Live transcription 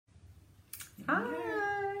Hi.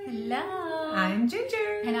 Hello. I'm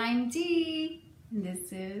Ginger. And I'm Dee. And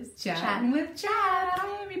this is Chatting with Chad.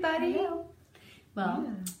 Hi, everybody. Hello.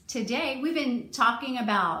 Well, today we've been talking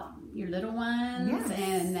about your little ones,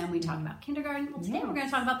 and then we talked about kindergarten. Well, today we're going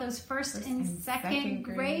to talk about those first and second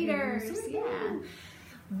graders. Yeah.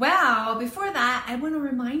 Well, before that, I want to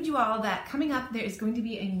remind you all that coming up there is going to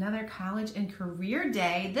be another college and career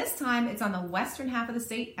day. This time it's on the western half of the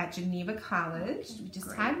state at Geneva College. We just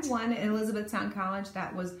had one at Elizabethtown College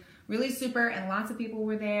that was really super, and lots of people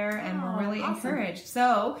were there and were really encouraged.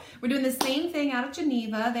 So we're doing the same thing out of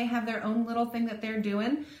Geneva. They have their own little thing that they're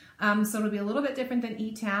doing. So it'll be a little bit different than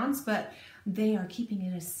E-Towns, but they are keeping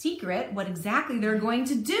it a secret what exactly they're going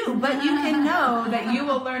to do. But you can know that you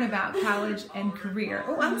will learn about college and career.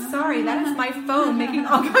 Oh, I'm sorry. That is my phone making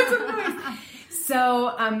all kinds of noise.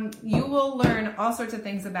 So you will learn all sorts of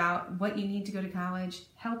things about what you need to go to college,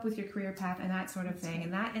 help with your career path, and that sort of thing.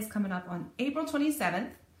 And that is coming up on April 27th.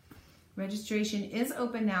 Registration is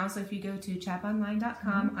open now, so if you go to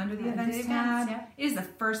chaponline.com under the events tab, it is the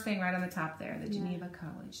first thing right on the top there, the Geneva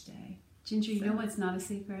College Day. Ginger, you know what's not a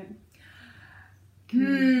secret? Convention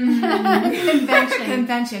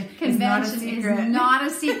is not a secret. Is not a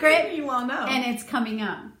secret. You all know. And it's coming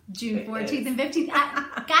up June 14th and 15th.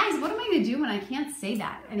 Guys, what am I going to do when I can't say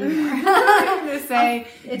that anymore? I'm going to say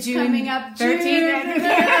it's June coming up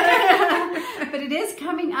 13th. But it is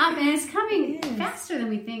coming up, and it's coming faster than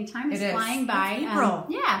we think. Time is flying by. It's April.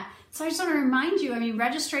 So I just want to remind you,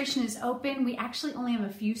 registration is open. We actually only have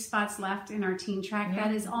a few spots left in our teen track.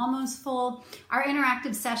 That is almost full. Our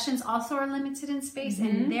interactive sessions also are limited in space,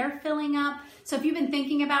 and they're filling up. So if you've been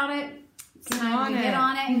thinking about it, it's time to get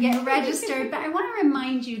on it and get registered. But I want to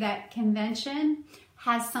remind you that convention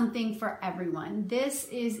has something for everyone. This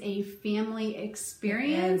is a family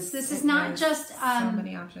experience. This is not just so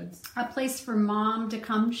many options. A place for mom to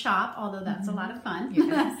come shop, although that's a lot of fun.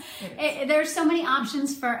 Yes, there's so many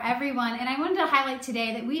options for everyone. And I wanted to highlight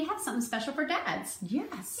today that we have something special for dads.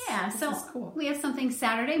 Yes. Yeah, this so is cool. We have something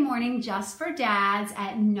Saturday morning just for dads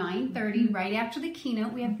at 9:30, right after the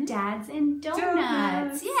keynote. We have Dads and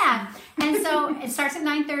Donuts. Yeah. And so it starts at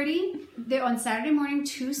 9:30. On Saturday morning,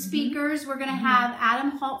 two speakers. We're going to have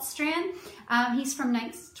Adam Haltstrand. He's from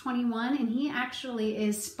Knights 21, and he actually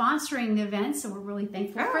is sponsoring the event, so we're really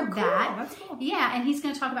thankful for that. That's cool. Yeah, and he's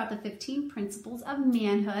going to talk about the 15 principles of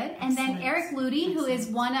manhood. And then Eric Ludy, who is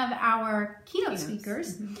one of our keynote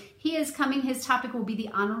speakers, he is coming. His topic will be the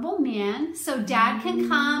honorable man. So dad can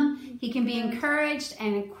come. He can be encouraged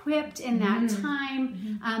and equipped in that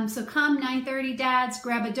time. So come 9:30, dads,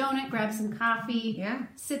 grab a donut, grab some coffee,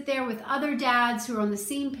 sit there with other dads who are on the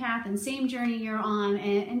same path and same journey you're on.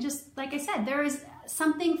 And just like I said, there is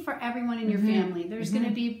something for everyone in your family. There's going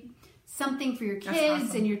to be something for your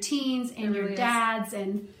kids and your teens and your dads.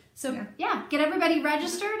 And so, get everybody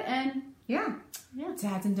registered and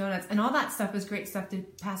Dads and Donuts. And all that stuff is great stuff to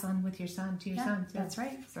pass on with your son, to your son, too. That's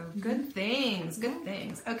right. So good things, good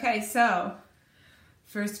things. Okay, so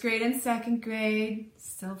first grade and second grade,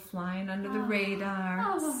 still flying under the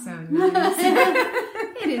radar. So nice.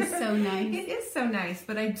 It is so nice. It is so nice,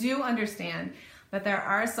 but I do understand that there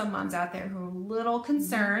are some moms out there who are a little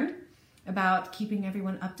concerned about keeping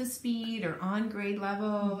everyone up to speed or on grade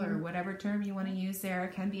level or whatever term you want to use there.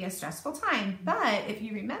 It can be a stressful time. But if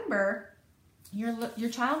you remember, your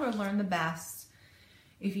child will learn the best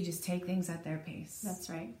if you just take things at their pace. That's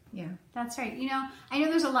right. Yeah. That's right. I know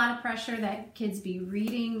there's a lot of pressure that kids be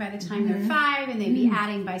reading by the time they're 5, and they be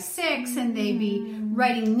adding by 6, and they be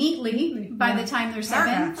writing neatly by the time they're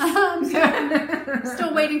 7.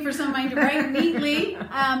 Still waiting for somebody to write neatly,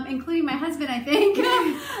 including my husband, I think.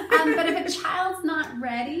 But if a child's not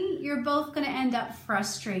ready, you're both going to end up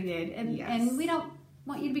frustrated. And we don't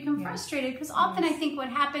want you to become frustrated, because often I think what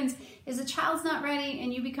happens is a child's not ready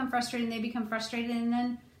and you become frustrated and they become frustrated, and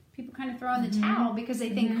then people kind of throw in the towel because they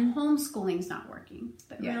think homeschooling's not working.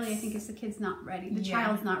 But really I think it's the kid's not ready. The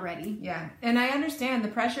child's not ready. Yeah. And I understand the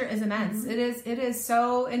pressure is immense. It is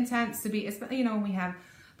so intense to be, when we have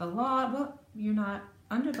the law. Well, you're not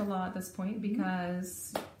under the law at this point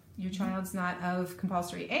because your child's not of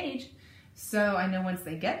compulsory age. So I know once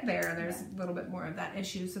they get there, there's a little bit more of that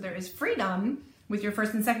issue. So there is freedom with your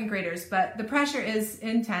first and second graders, but the pressure is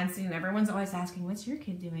intense, and everyone's always asking, what's your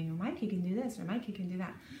kid doing? Or my kid can do this, or my kid can do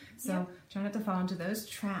that. So try not to fall into those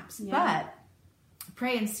traps, but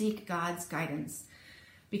pray and seek God's guidance,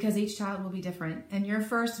 because each child will be different. And your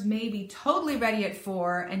first may be totally ready at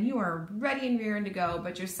 4, and you are ready and rearing to go,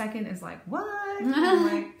 but your second is like, what? I'm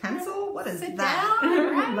like, pencil? What is that?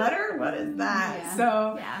 Down, right? Letter? What is that? Yeah.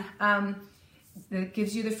 So it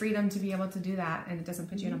gives you the freedom to be able to do that, and it doesn't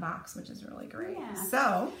put you in a box, which is really great. Yeah.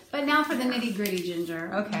 So, but now for the nitty gritty,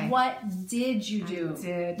 Ginger. Okay. What did you do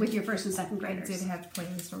with your first and second I graders? did have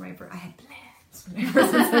plans for my first. I had plans for my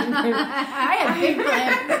first and second graders. I had big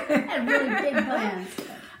plans. I had really big plans.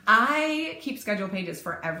 I keep schedule pages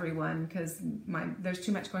for everyone because there's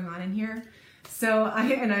too much going on in here. So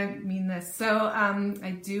I mean this. So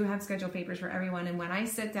I do have schedule papers for everyone, and when I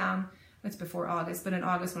sit down, it's before August, but in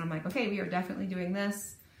August when I'm like, okay, we are definitely doing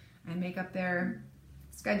this, I make up their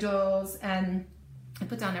schedules and I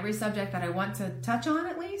put down every subject that I want to touch on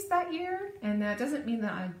at least that year. And that doesn't mean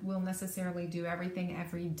that I will necessarily do everything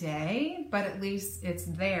every day, but at least it's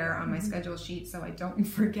there on my schedule sheet so I don't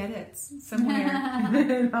forget it somewhere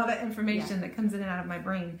and all that information that comes in and out of my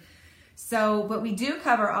brain. So, but we do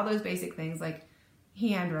cover all those basic things like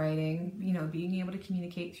handwriting, being able to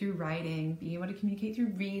communicate through writing, being able to communicate through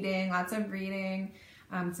reading, lots of reading,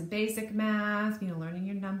 some basic math, learning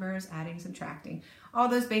your numbers, adding, subtracting, all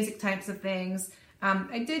those basic types of things.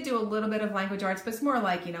 I did do a little bit of language arts, but it's more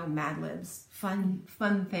like, Mad Libs, fun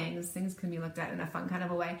things. Things can be looked at in a fun kind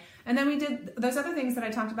of a way. And then we did those other things that I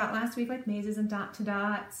talked about last week, like mazes and dot to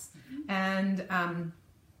dots and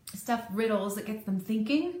stuff, riddles that gets them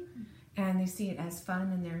thinking, and they see it as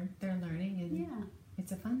fun and they're learning, and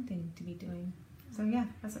it's a fun thing to be doing. So yeah,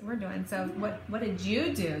 that's what we're doing. So what did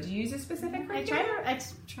you do? Did you use a specific curriculum? I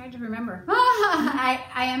tried to remember. I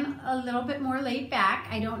am a little bit more laid back.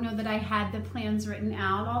 I don't know that I had the plans written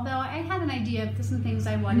out, although I had an idea of some things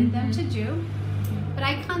I wanted them to do. But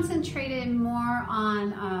I concentrated more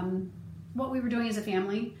on what we were doing as a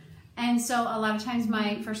family. And so a lot of times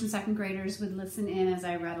my first and second graders would listen in as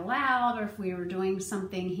I read aloud, or if we were doing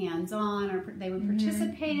something hands-on, or they would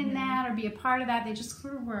participate in that or be a part of that. They just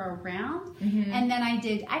sort of were around. And then I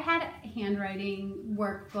had a handwriting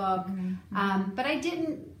workbook, but I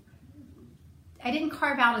didn't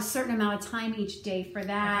carve out a certain amount of time each day for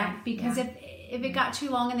that, because if it got too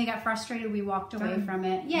long and they got frustrated, we walked away from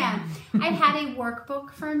it. Yeah. I had a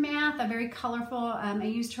workbook for math, a very colorful, I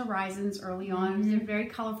used Horizons early on. They're very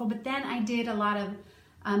colorful, but then I did a lot of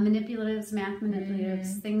manipulatives, math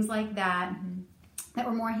manipulatives, things like that, that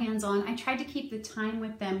were more hands-on. I tried to keep the time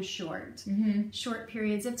with them short. Short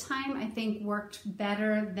periods of time, I think, worked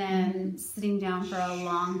better than sitting down for a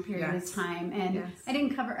long period of time. And I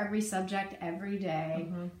didn't cover every subject every day,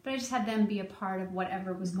 but I just had them be a part of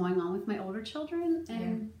whatever was going on with my older children.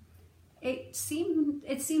 And it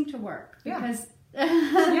seemed to work because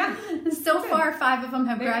so far 5 of them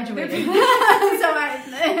have graduated.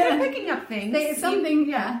 They're picking up things. They're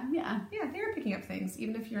picking up things.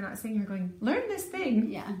 Even if you're not sitting here going, learn this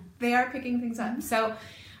thing. Yeah. They are picking things up. So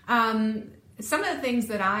some of the things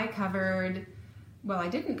that I covered, I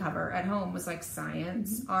didn't cover at home, was like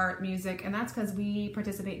science, art, music, and that's because we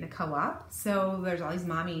participate in a co-op. So there's all these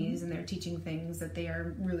mommies and they're teaching things that they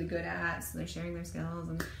are really good at. So they're sharing their skills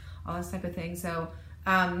and all this type of thing. So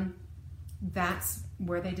that's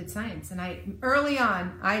where they did science. And early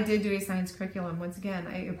on, I did do a science curriculum. Once again,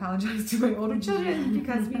 I apologize to my older children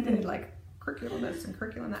because we did like curriculum this and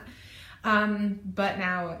curriculum that. But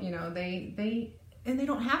now, they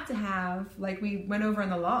don't have to have, like we went over in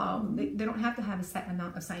the law, they don't have to have a set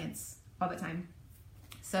amount of science all the time.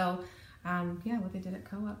 So, what they did at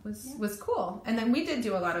co-op was cool. And then we did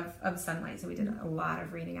do a lot of sunlight. So we did a lot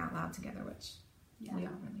of reading out loud together, which we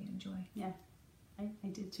all really enjoy. Yeah. I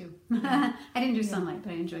did too. I didn't do sunlight,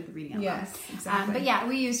 but I enjoyed the reading out loud. Yes, exactly. But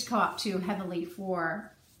we used co-op too heavily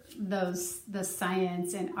for the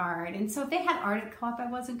science and art. And so if they had art at co-op, I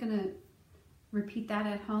wasn't going to repeat that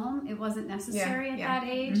at home. It wasn't necessary at that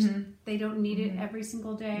age. They don't need it every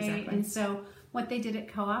single day. Exactly. And so what they did at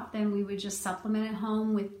co-op, then we would just supplement at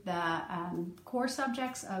home with the core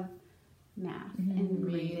subjects of math and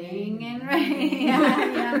reading and writing.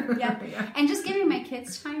 And just giving my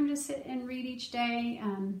kids time to sit and read each day.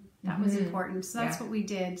 That was important. So that's what we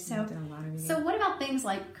did. So what about things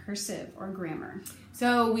like cursive or grammar?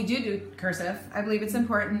 So we do cursive. I believe it's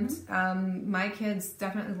important. My kids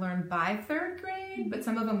definitely learned by 3rd grade, but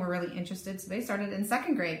some of them were really interested. So they started in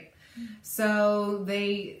 2nd grade. So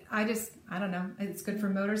I don't know. It's good for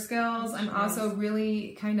motor skills. I'm also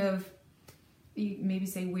really kind of, you maybe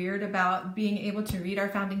say, weird about being able to read our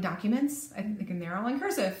founding documents. I think they're all in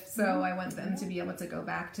cursive, so I want them to be able to go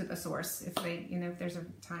back to the source if they, if there's a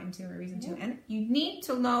time to or a reason to. And you need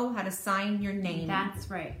to know how to sign your name. That's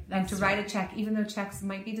right. And to write a check, even though checks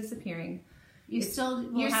might be disappearing. You're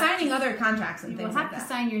signing other contracts and things like that. You'll have to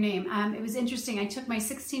sign your name. It was interesting. I took my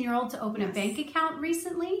 16-year-old to open a bank account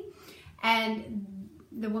recently, and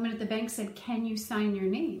the woman at the bank said, "Can you sign your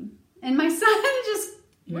name?" And my son just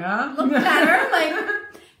looked at her like,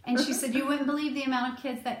 And she said, you wouldn't believe the amount of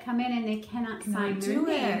kids that come in and they cannot sign their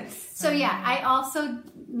name. So yeah, I also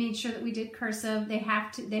made sure that we did cursive. They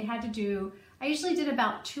had to do, I usually did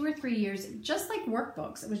about 2 or 3 years, just like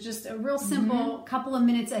workbooks. It was just a real simple couple of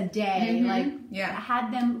minutes a day. I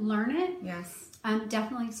had them learn it. Yes.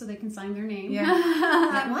 Definitely so they can sign their name.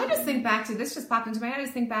 Yeah. Well, I just think back to, this just popped into my head, I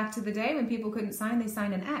just think back to the day when people couldn't sign, they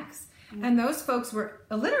signed an X. And those folks were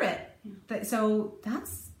illiterate. So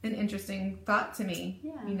that's an interesting thought to me,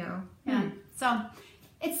 you know. Yeah. So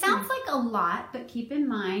it sounds like a lot, but keep in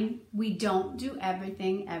mind, we don't do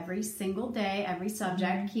everything every single day, every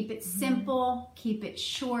subject. Keep it simple, keep it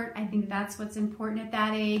short. I think that's what's important at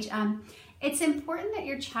that age. It's important that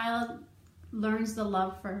your child learns the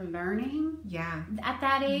love for learning at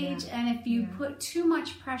that age. And if you put too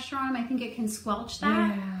much pressure on them, I think it can squelch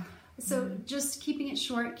that. So just keeping it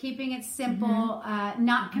short, keeping it simple,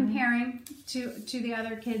 not comparing to the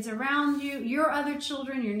other kids around you, your other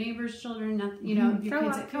children, your neighbor's children, not, you know, your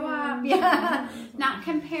kids at co-op. Not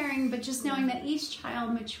comparing, but just knowing that each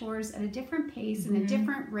child matures at a different pace and a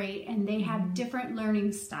different rate, and they have different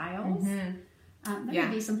learning styles. That may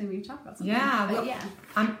be something we've talked about.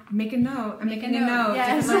 I'm making note. I'm making a note.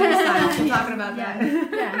 Yes. I'm talking about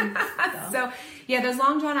that. So, those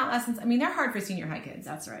long drawn out lessons, I mean, they're hard for senior high kids.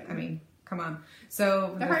 That's right. I mean, come on.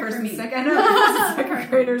 So they're the hard first for and me. second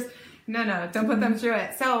graders, no, don't put them through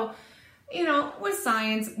it. So, you know, with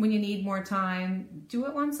science, when you need more time, do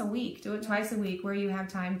it once a week, do it twice a week, where you have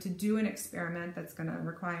time to do an experiment that's going to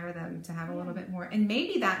require them to have a little bit more. And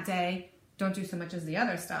maybe that day, don't do so much as the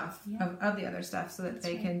other stuff of the other stuff, so that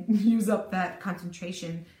they can use up that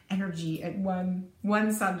concentration energy at one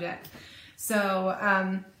subject. So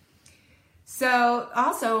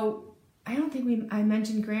also, I don't think I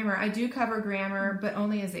mentioned grammar. I do cover grammar, but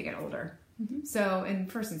only as they get older. So in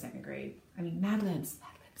first and second grade, I mean, Mad Libs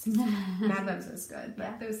is good,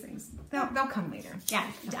 but those things they'll come later. Yeah,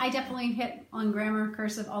 I definitely hit on grammar,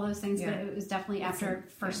 cursive, all those things, but it was definitely after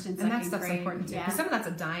first and second grade. And that stuff's important too, because some of that's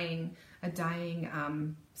a dying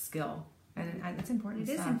skill, and it's important.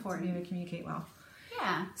 It is important to be able to communicate well.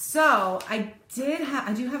 Yeah. So I do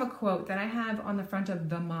have a quote that I have on the front of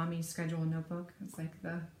the Mommy Schedule notebook. It's like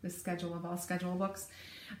the schedule of all schedule books.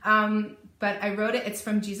 But I wrote it. It's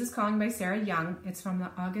from Jesus Calling by Sarah Young. It's from the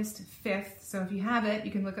August 5th. So if you have it,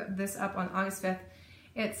 you can look this up on August 5th.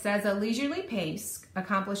 It says, a leisurely pace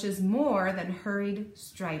accomplishes more than hurried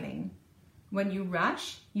striving. When you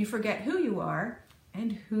rush, you forget who you are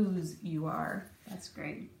and whose you are. That's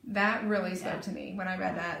great. That really spoke to me when I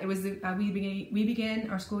read that. It was we begin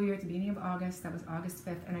our school year at the beginning of August. That was August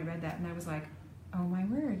 5th, and I read that, and I was like, oh my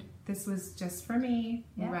word, this was just for me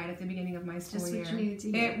right at the beginning of my school year. Just what you needed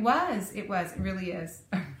to hear. It really is.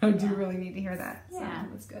 I do really need to hear that. Yeah. So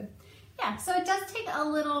that's good. Yeah, so it does take a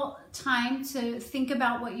little time to think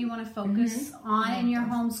about what you want to focus on in your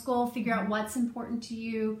homeschool, figure out what's important to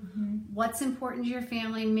you, what's important to your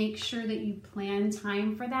family, make sure that you plan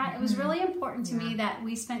time for that. It was really important to me that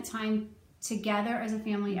we spent time together as a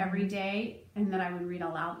family every day, and that I would read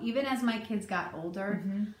aloud. Even as my kids got older,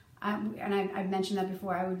 and I've mentioned that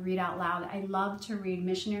before, I would read out loud. I love to read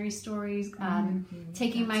missionary stories.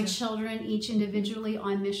 Taking my children each individually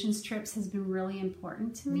on missions trips has been really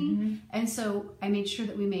important to me. And so I made sure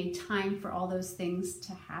that we made time for all those things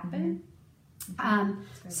to happen.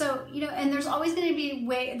 So, you know, and there's always going to be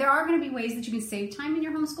there are going to be ways that you can save time in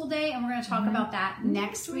your homeschool day. And we're going to talk about that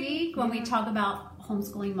next week when we talk about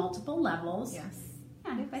homeschooling multiple levels. Yes.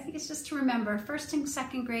 Yeah, I think it's just to remember, first and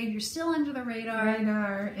second grade, you're still under the radar.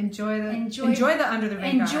 Enjoy the under the radar.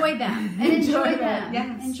 Enjoy them. And enjoy them.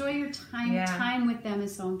 Yes. Enjoy your time. Yeah. Time with them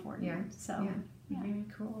is so important. Yeah. So, Very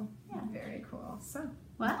cool. Yeah. Very cool. So,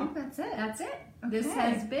 well, I think that's it. That's it. Okay. This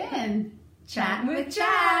has been Chatting with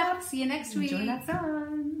Chap. See you next week. Enjoy that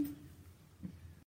song.